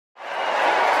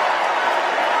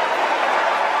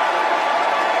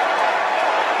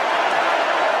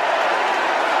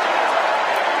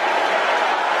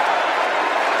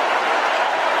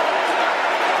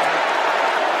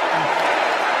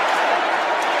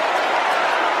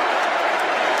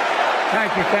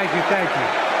Thank you, thank you, thank you.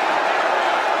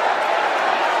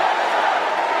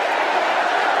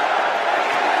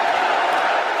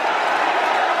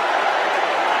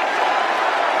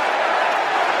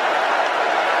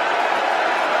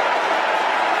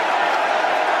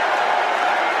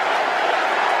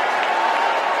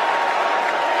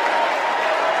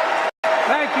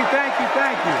 Thank you, thank you,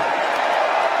 thank you.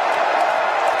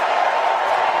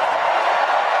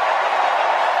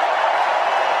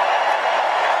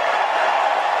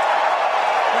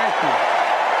 Thank you.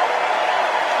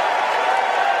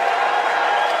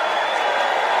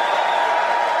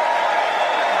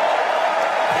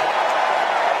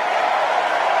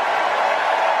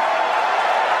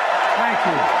 Thank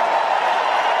you.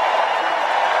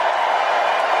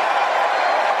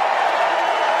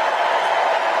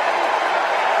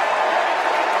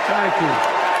 Thank you.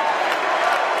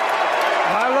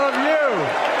 I love you.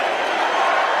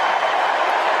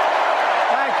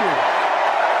 Thank you.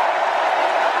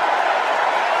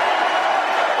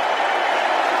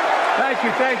 Thank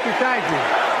you, thank you, thank you.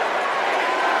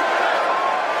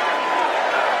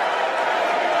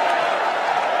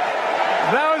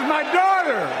 That was my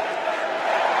daughter.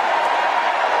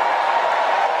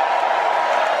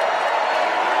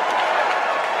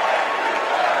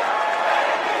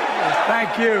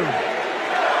 Thank you.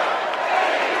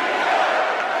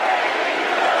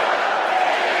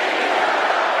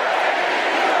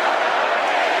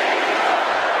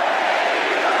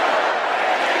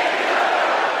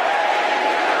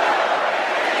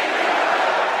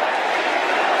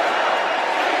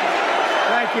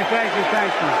 Thank you, thank you,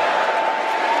 thank you.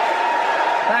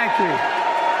 Thank you.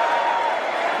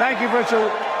 Thank you for so.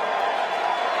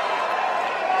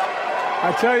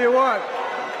 I tell you what.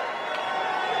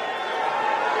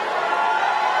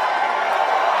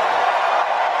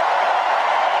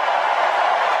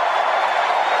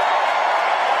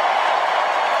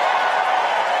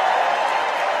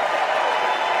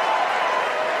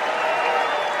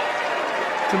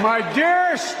 To my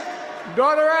dearest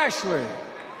daughter, Ashley,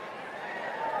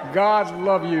 God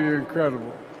love you, you're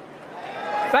incredible.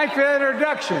 Thank you for that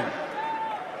introduction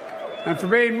and for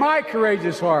being my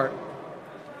courageous heart,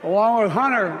 along with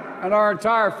Hunter and our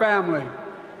entire family,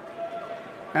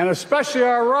 and especially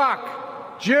our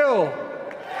rock, Jill.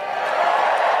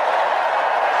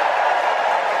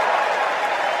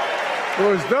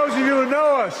 For as those of you who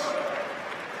know us,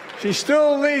 she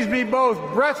still leaves me both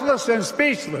breathless and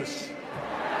speechless.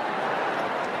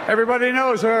 Everybody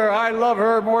knows her. I love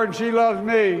her more than she loves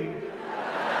me.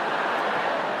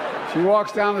 She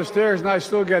walks down the stairs and I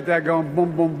still get that going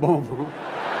boom, boom, boom.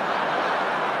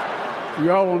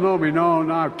 You all will know me. No,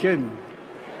 I'm kidding.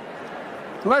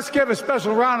 Let's give a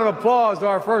special round of applause to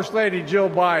our First Lady, Jill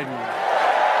Biden.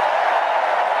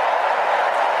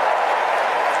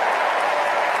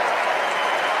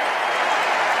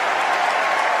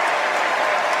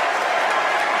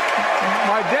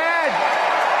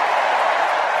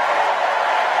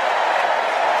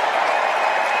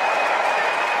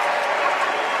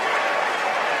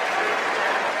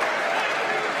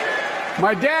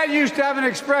 My dad used to have an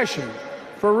expression,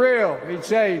 for real. He'd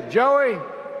say, Joey,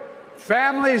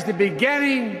 family is the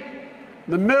beginning,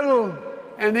 the middle,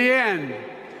 and the end.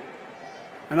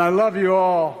 And I love you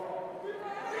all.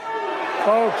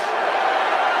 Folks.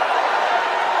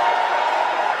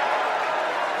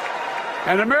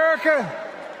 And America,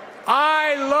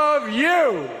 I love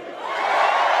you.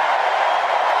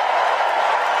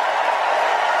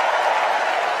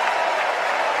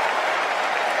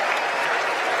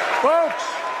 Folks,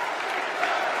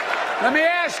 let me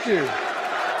ask you.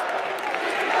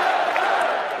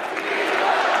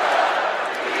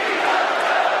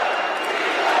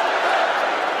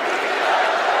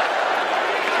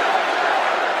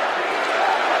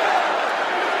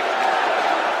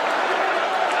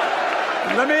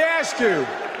 Let me ask you.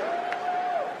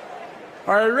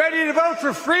 Are you ready to vote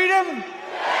for freedom?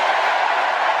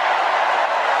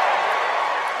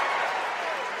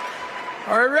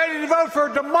 Are you ready to vote for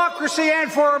democracy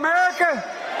and for America?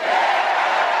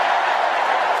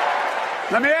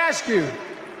 Let me ask you,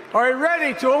 are you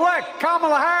ready to elect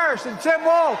Kamala Harris and Tim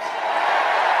Walz,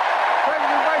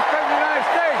 President and Vice President of the United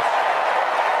States?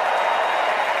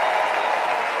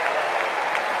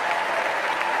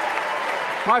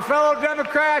 My fellow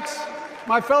Democrats,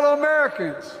 my fellow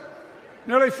Americans,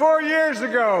 nearly 4 years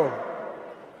ago,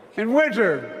 in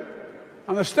winter,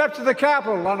 on the steps of the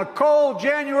Capitol, on a cold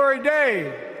January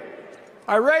day,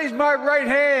 I raised my right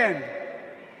hand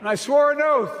and I swore an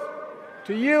oath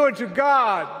to you and to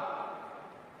God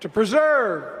to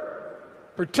preserve,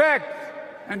 protect,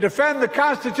 and defend the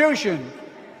Constitution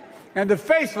and to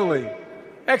faithfully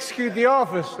execute the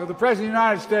office of the President of the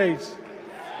United States.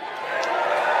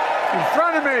 In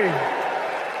front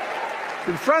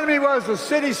of me was the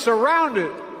city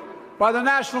surrounded by the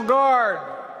National Guard.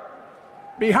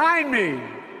 Behind me,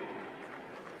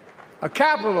 a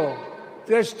Capitol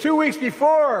just 2 weeks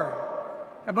before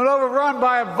had been overrun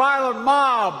by a violent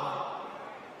mob.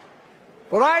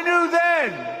 But I knew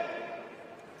then,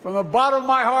 from the bottom of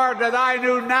my heart, that I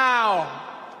knew now,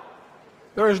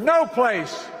 there is no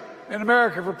place in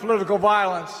America for political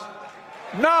violence.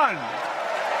 None.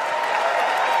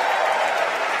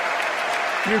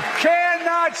 You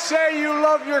cannot say you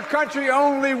love your country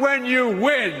only when you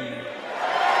win.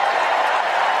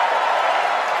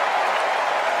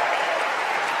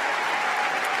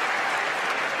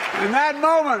 In that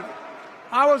moment,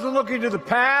 I wasn't looking to the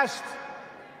past.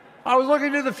 I was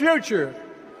looking to the future.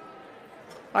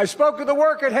 I spoke of the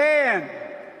work at hand,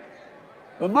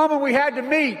 the moment we had to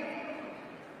meet.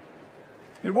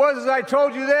 It was, as I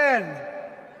told you then,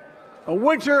 a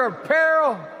winter of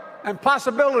peril and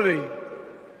possibility.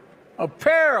 Of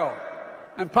peril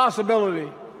and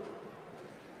possibility.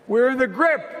 We're in the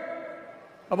grip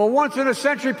of a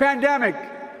once-in-a-century pandemic,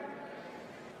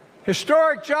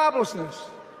 historic joblessness,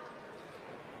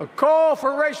 a call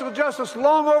for racial justice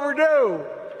long overdue,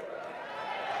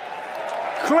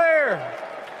 clear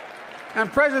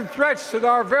and present threats to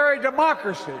our very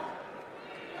democracy.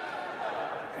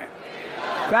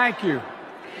 Thank you.